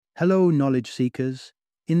Hello, knowledge seekers.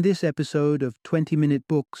 In this episode of 20-Minute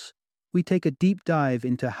Books, we take a deep dive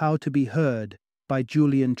into How to Be Heard by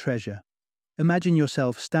Julian Treasure. Imagine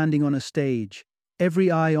yourself standing on a stage,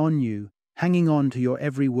 every eye on you, hanging on to your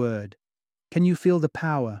every word. Can you feel the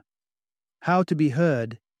power? How to Be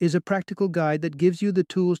Heard is a practical guide that gives you the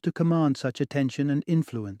tools to command such attention and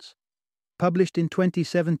influence. Published in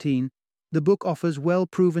 2017, the book offers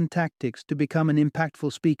well-proven tactics to become an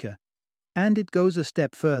impactful speaker, and it goes a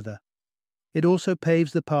step further. It also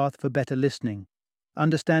paves the path for better listening,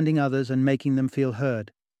 understanding others and making them feel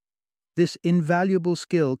heard. This invaluable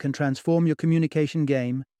skill can transform your communication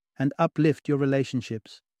game and uplift your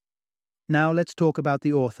relationships. Now let's talk about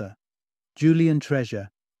the author. Julian Treasure,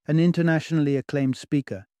 an internationally acclaimed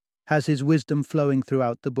speaker, has his wisdom flowing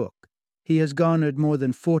throughout the book. He has garnered more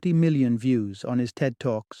than 40 million views on his TED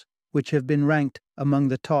Talks, which have been ranked among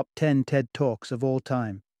the top 10 TED Talks of all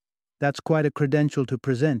time. That's quite a credential to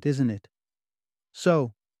present, isn't it?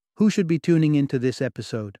 So, who should be tuning into this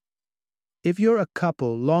episode? If you're a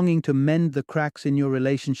couple longing to mend the cracks in your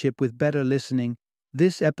relationship with better listening,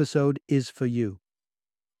 this episode is for you.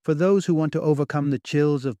 For those who want to overcome the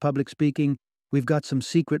chills of public speaking, we've got some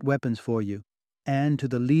secret weapons for you. And to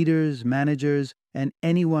the leaders, managers, and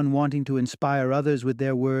anyone wanting to inspire others with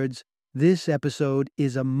their words, this episode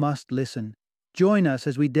is a must-listen. Join us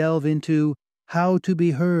as we delve into How to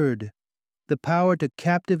Be Heard. The power to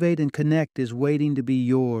captivate and connect is waiting to be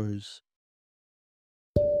yours.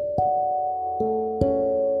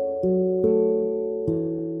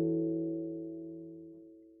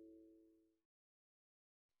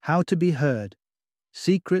 How to Be Heard.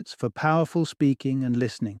 Secrets for Powerful Speaking and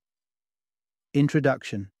Listening.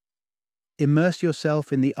 Introduction. Immerse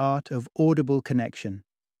yourself in the art of audible connection.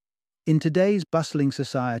 In today's bustling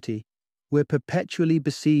society, we're perpetually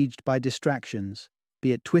besieged by distractions,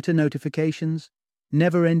 be it Twitter notifications,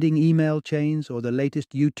 never-ending email chains, or the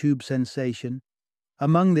latest YouTube sensation.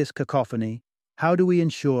 Among this cacophony, how do we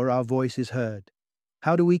ensure our voice is heard?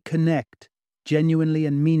 How do we connect, genuinely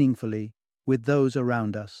and meaningfully, with those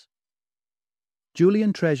around us?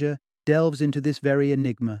 Julian Treasure delves into this very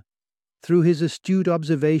enigma. Through his astute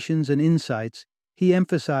observations and insights, he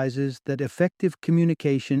emphasizes that effective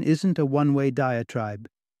communication isn't a one-way diatribe.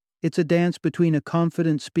 It's a dance between a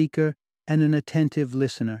confident speaker and an attentive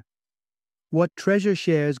listener. What Treasure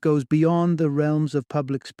shares goes beyond the realms of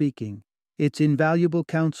public speaking. It's invaluable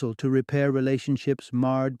counsel to repair relationships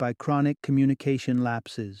marred by chronic communication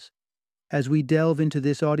lapses. As we delve into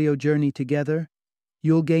this audio journey together,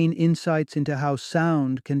 you'll gain insights into how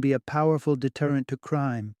sound can be a powerful deterrent to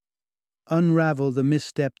crime. Unravel the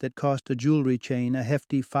misstep that cost a jewelry chain a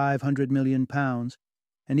hefty £500 million,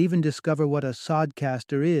 and even discover what a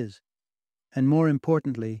sodcaster is, and more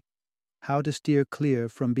importantly, how to steer clear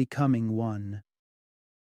from becoming one.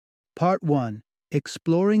 Part 1.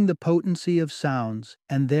 Exploring the potency of sounds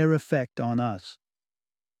and their effect on us.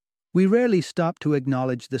 We rarely stop to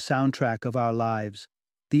acknowledge the soundtrack of our lives,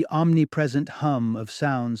 the omnipresent hum of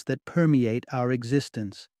sounds that permeate our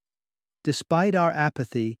existence. Despite our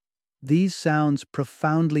apathy, these sounds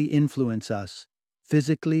profoundly influence us,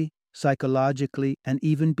 physically, psychologically, and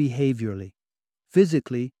even behaviorally.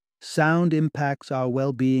 Physically, sound impacts our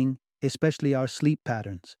well-being, especially our sleep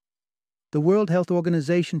patterns. The World Health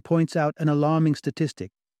Organization points out an alarming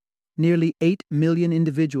statistic. Nearly 8 million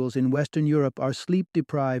individuals in Western Europe are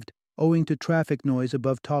sleep-deprived owing to traffic noise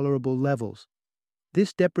above tolerable levels.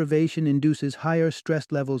 This deprivation induces higher stress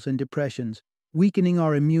levels and depressions, weakening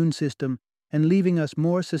our immune system and leaving us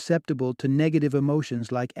more susceptible to negative emotions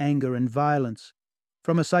like anger and violence.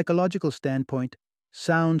 From a psychological standpoint,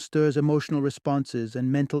 sound stirs emotional responses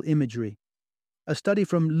and mental imagery. A study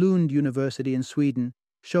from Lund University in Sweden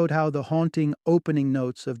showed how the haunting opening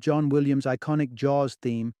notes of John Williams' iconic Jaws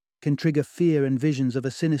theme can trigger fear and visions of a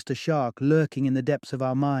sinister shark lurking in the depths of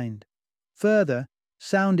our mind. Further,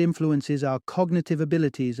 sound influences our cognitive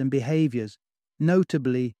abilities and behaviors,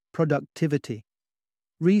 notably productivity.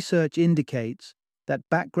 Research indicates that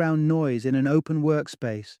background noise in an open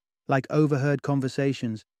workspace, like overheard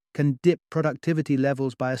conversations, can dip productivity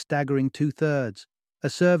levels by a staggering 2/3. A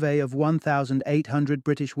survey of 1,800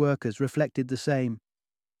 British workers reflected the same,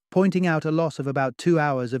 pointing out a loss of about 2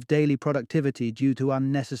 hours of daily productivity due to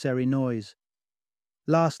unnecessary noise.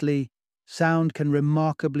 Lastly, sound can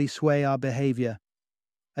remarkably sway our behavior,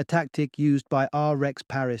 a tactic used by R. Rex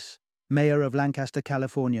Parris, mayor of Lancaster,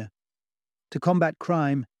 California. To combat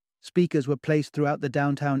crime, speakers were placed throughout the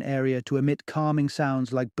downtown area to emit calming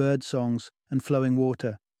sounds like bird songs and flowing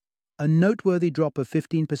water. A noteworthy drop of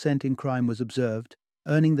 15% in crime was observed,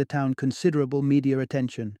 earning the town considerable media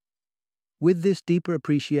attention. With this deeper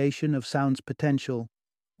appreciation of sound's potential,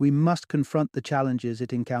 we must confront the challenges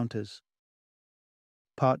it encounters.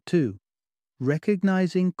 Part 2.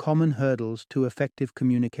 Recognizing common hurdles to effective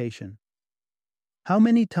communication. How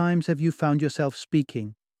many times have you found yourself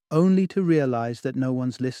speaking only to realize that no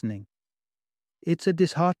one's listening? It's a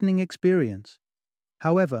disheartening experience.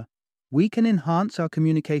 However, we can enhance our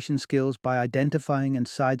communication skills by identifying and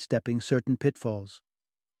sidestepping certain pitfalls.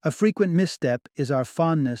 A frequent misstep is our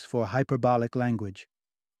fondness for hyperbolic language.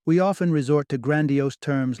 We often resort to grandiose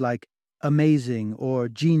terms like amazing or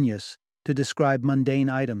genius to describe mundane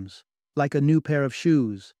items, like a new pair of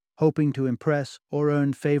shoes, hoping to impress or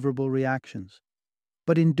earn favorable reactions.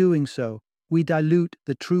 But in doing so, we dilute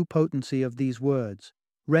the true potency of these words,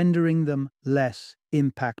 rendering them less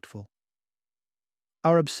impactful.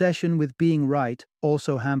 Our obsession with being right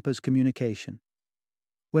also hampers communication.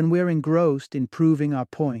 When we're engrossed in proving our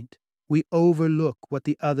point, we overlook what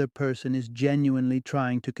the other person is genuinely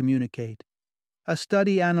trying to communicate. A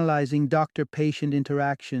study analyzing doctor-patient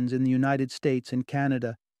interactions in the United States and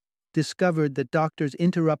Canada discovered that doctors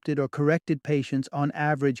interrupted or corrected patients on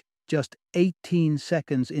average just 18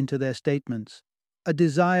 seconds into their statements. A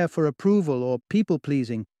desire for approval or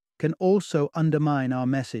people-pleasing can also undermine our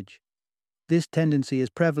message. This tendency is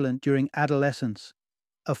prevalent during adolescence,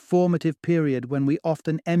 a formative period when we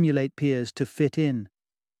often emulate peers to fit in.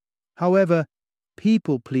 However,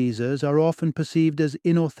 people-pleasers are often perceived as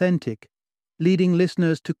inauthentic, leading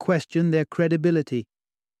listeners to question their credibility.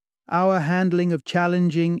 Our handling of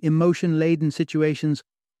challenging, emotion-laden situations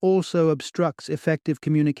also obstructs effective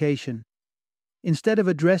communication. Instead of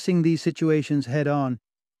addressing these situations head-on,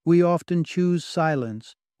 we often choose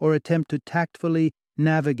silence or attempt to tactfully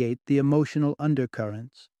navigate the emotional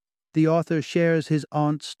undercurrents. The author shares his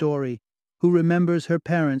aunt's story, who remembers her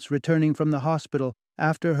parents returning from the hospital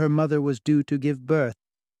after her mother was due to give birth.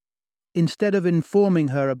 Instead of informing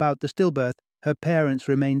her about the stillbirth, her parents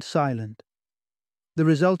remained silent. The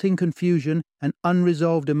resulting confusion and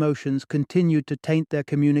unresolved emotions continued to taint their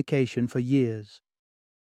communication for years.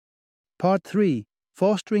 Part 3.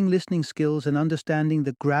 Fostering listening skills and understanding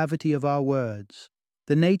the gravity of our words.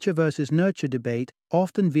 The nature versus nurture debate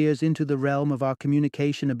often veers into the realm of our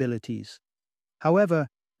communication abilities. However,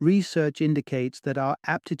 research indicates that our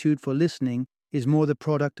aptitude for listening is more the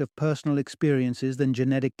product of personal experiences than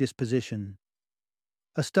genetic disposition.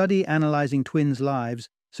 A study analyzing twins' lives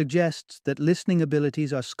suggests that listening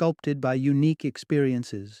abilities are sculpted by unique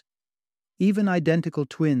experiences. Even identical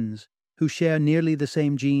twins, who share nearly the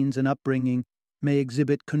same genes and upbringing, may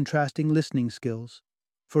exhibit contrasting listening skills.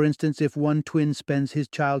 For instance, if one twin spends his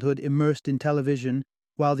childhood immersed in television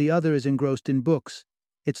while the other is engrossed in books,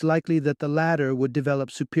 it's likely that the latter would develop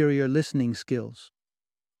superior listening skills.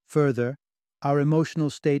 Further, our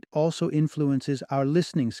emotional state also influences our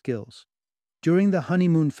listening skills. During the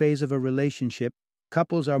honeymoon phase of a relationship,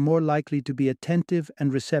 couples are more likely to be attentive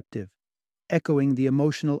and receptive, echoing the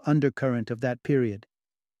emotional undercurrent of that period.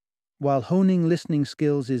 While honing listening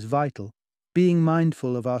skills is vital, being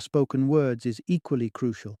mindful of our spoken words is equally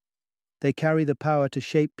crucial. They carry the power to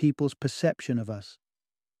shape people's perception of us.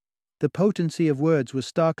 The potency of words was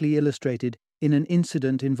starkly illustrated in an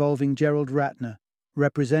incident involving Gerald Ratner,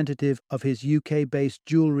 representative of his UK-based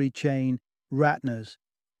jewelry chain, Ratner's,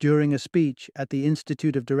 during a speech at the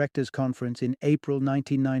Institute of Directors Conference in April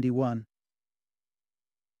 1991.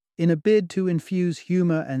 In a bid to infuse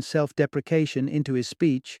humor and self-deprecation into his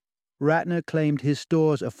speech, Ratner claimed his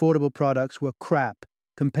store's affordable products were crap,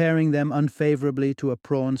 comparing them unfavorably to a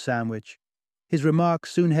prawn sandwich. His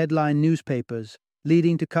remarks soon headlined newspapers,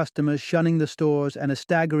 leading to customers shunning the stores and a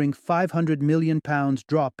staggering £500 million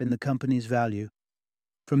drop in the company's value.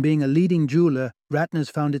 From being a leading jeweler, Ratner's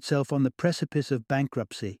found itself on the precipice of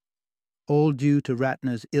bankruptcy, all due to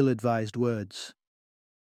Ratner's ill-advised words.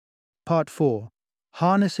 Part 4.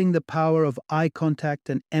 Harnessing the power of eye contact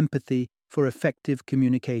and empathy for effective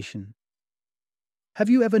communication. Have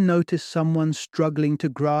you ever noticed someone struggling to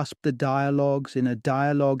grasp the dialogues in a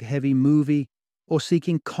dialogue-heavy movie or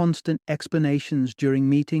seeking constant explanations during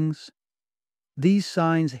meetings? These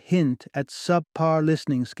signs hint at subpar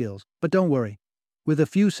listening skills, but don't worry. With a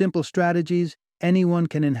few simple strategies, anyone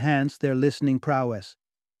can enhance their listening prowess.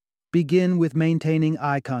 Begin with maintaining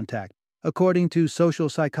eye contact. According to social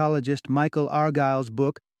psychologist Michael Argyle's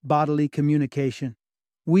book, Bodily Communication,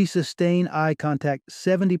 we sustain eye contact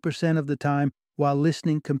 70% of the time while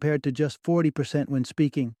listening compared to just 40% when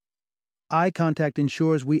speaking. Eye contact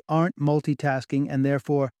ensures we aren't multitasking and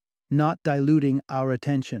therefore not diluting our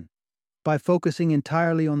attention. By focusing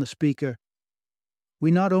entirely on the speaker, we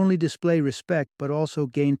not only display respect but also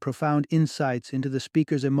gain profound insights into the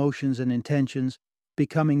speaker's emotions and intentions,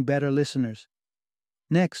 becoming better listeners.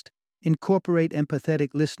 Next, Incorporate empathetic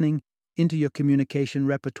listening into your communication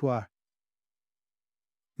repertoire.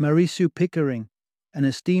 Marie Sue Pickering, an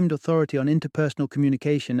esteemed authority on interpersonal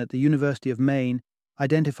communication at the University of Maine,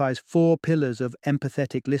 identifies 4 pillars of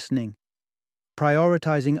empathetic listening: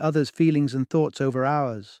 prioritizing others' feelings and thoughts over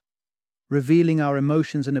ours, revealing our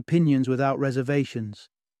emotions and opinions without reservations,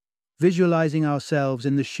 visualizing ourselves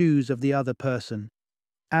in the shoes of the other person,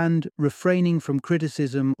 and refraining from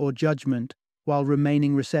criticism or judgment while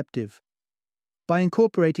remaining receptive. By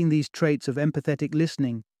incorporating these traits of empathetic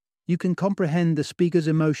listening, you can comprehend the speaker's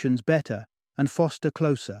emotions better and foster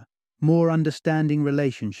closer, more understanding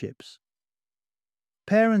relationships.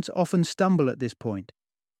 Parents often stumble at this point,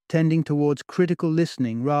 tending towards critical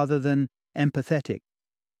listening rather than empathetic.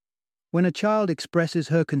 When a child expresses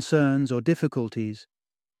her concerns or difficulties,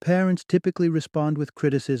 parents typically respond with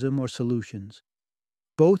criticism or solutions.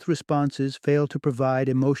 Both responses fail to provide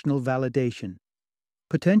emotional validation,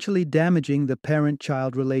 potentially damaging the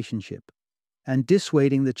parent-child relationship and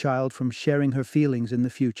dissuading the child from sharing her feelings in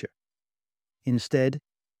the future. Instead,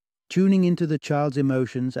 tuning into the child's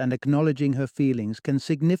emotions and acknowledging her feelings can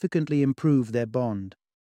significantly improve their bond.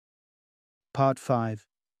 Part 5.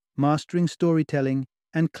 Mastering storytelling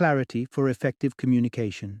and clarity for effective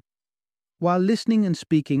communication. While listening and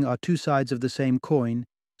speaking are 2 sides of the same coin,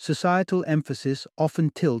 societal emphasis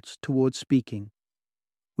often tilts towards speaking.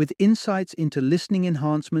 With insights into listening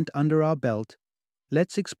enhancement under our belt,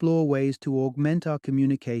 let's explore ways to augment our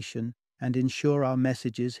communication and ensure our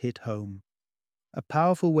messages hit home. A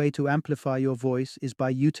powerful way to amplify your voice is by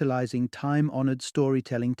utilizing time-honored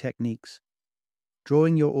storytelling techniques,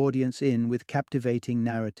 drawing your audience in with captivating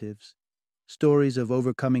narratives. Stories of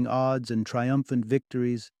overcoming odds and triumphant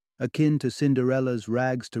victories, akin to Cinderella's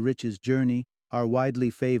rags to riches journey, are widely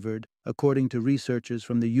favored, according to researchers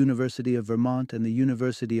from the University of Vermont and the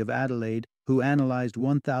University of Adelaide, who analyzed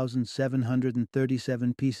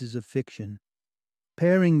 1,737 pieces of fiction.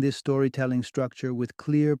 Pairing this storytelling structure with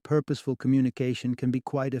clear, purposeful communication can be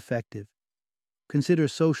quite effective. Consider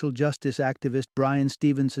social justice activist Brian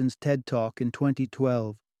Stevenson's TED Talk in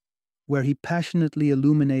 2012, where he passionately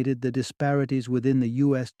illuminated the disparities within the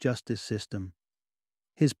U.S. justice system.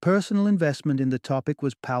 His personal investment in the topic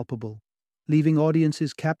was palpable, leaving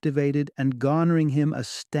audiences captivated and garnering him a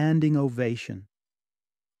standing ovation.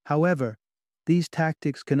 However, these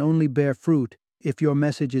tactics can only bear fruit if your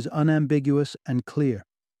message is unambiguous and clear.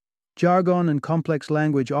 Jargon and complex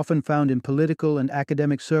language often found in political and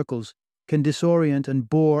academic circles can disorient and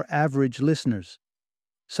bore average listeners.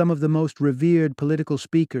 Some of the most revered political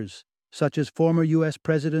speakers, such as former U.S.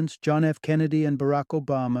 Presidents John F. Kennedy and Barack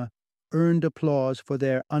Obama, earned applause for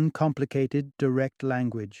their uncomplicated, direct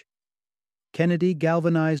language. Kennedy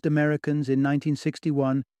galvanized Americans in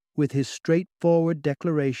 1961 with his straightforward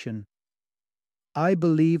declaration, "I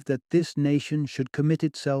believe that this nation should commit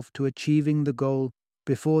itself to achieving the goal,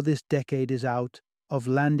 before this decade is out, of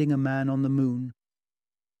landing a man on the moon."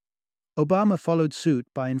 Obama followed suit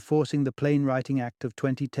by enforcing the Plain Writing Act of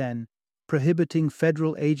 2010, prohibiting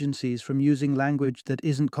federal agencies from using language that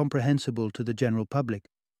isn't comprehensible to the general public.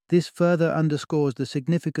 This further underscores the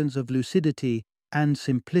significance of lucidity and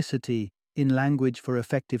simplicity in language for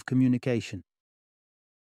effective communication.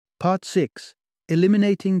 Part 6.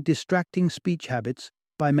 Eliminating distracting speech habits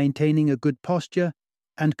by maintaining a good posture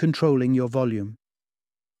and controlling your volume.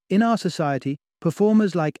 In our society,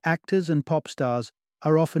 performers like actors and pop stars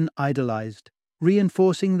are often idolized,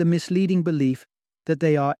 reinforcing the misleading belief that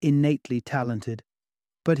they are innately talented.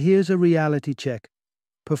 But here's a reality check.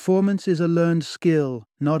 Performance is a learned skill,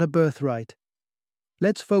 not a birthright.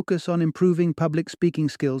 Let's focus on improving public speaking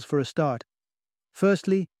skills for a start.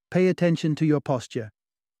 Firstly, pay attention to your posture.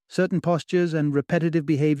 Certain postures and repetitive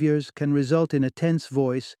behaviors can result in a tense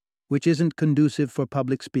voice, which isn't conducive for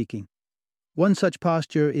public speaking. One such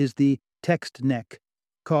posture is the text neck,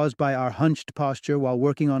 caused by our hunched posture while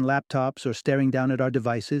working on laptops or staring down at our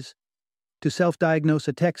devices. To self-diagnose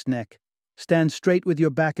a text neck, stand straight with your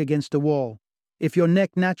back against a wall. If your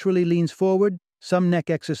neck naturally leans forward, some neck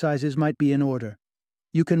exercises might be in order.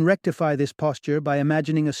 You can rectify this posture by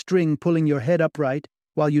imagining a string pulling your head upright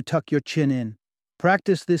while you tuck your chin in.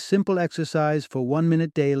 Practice this simple exercise for 1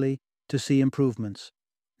 minute daily to see improvements.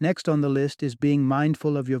 Next on the list is being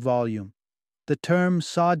mindful of your volume. The term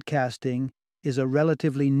sodcasting is a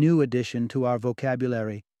relatively new addition to our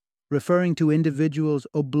vocabulary, referring to individuals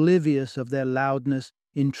oblivious of their loudness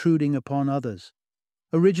intruding upon others.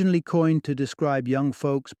 Originally coined to describe young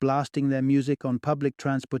folks blasting their music on public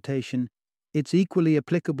transportation, it's equally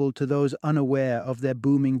applicable to those unaware of their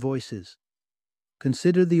booming voices.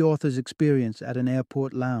 Consider the author's experience at an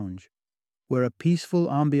airport lounge, where a peaceful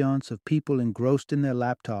ambiance of people engrossed in their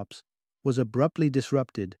laptops was abruptly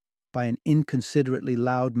disrupted by an inconsiderately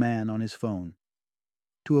loud man on his phone.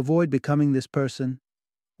 To avoid becoming this person,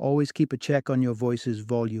 always keep a check on your voice's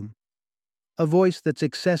volume. A voice that's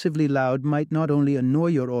excessively loud might not only annoy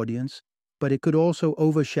your audience, but it could also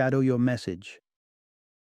overshadow your message.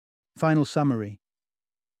 Final summary.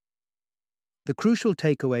 The crucial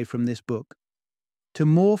takeaway from this book: to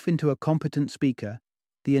morph into a competent speaker,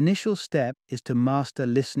 the initial step is to master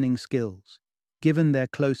listening skills, given their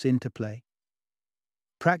close interplay.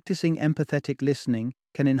 Practicing empathetic listening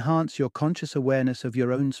can enhance your conscious awareness of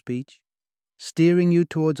your own speech, steering you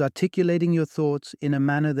towards articulating your thoughts in a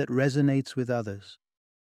manner that resonates with others.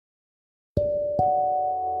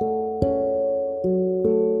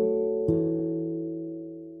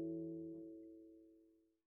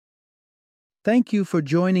 Thank you for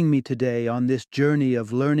joining me today on this journey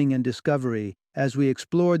of learning and discovery as we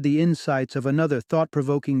explored the insights of another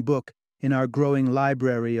thought-provoking book in our growing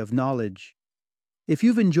library of knowledge. If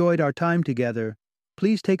you've enjoyed our time together,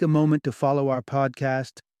 please take a moment to follow our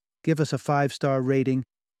podcast, give us a 5-star rating,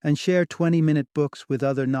 and share 20-minute books with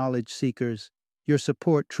other knowledge seekers. Your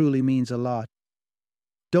support truly means a lot.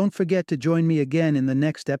 Don't forget to join me again in the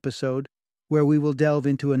next episode, where we will delve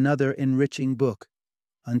into another enriching book.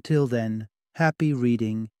 Until then, happy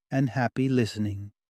reading and happy listening.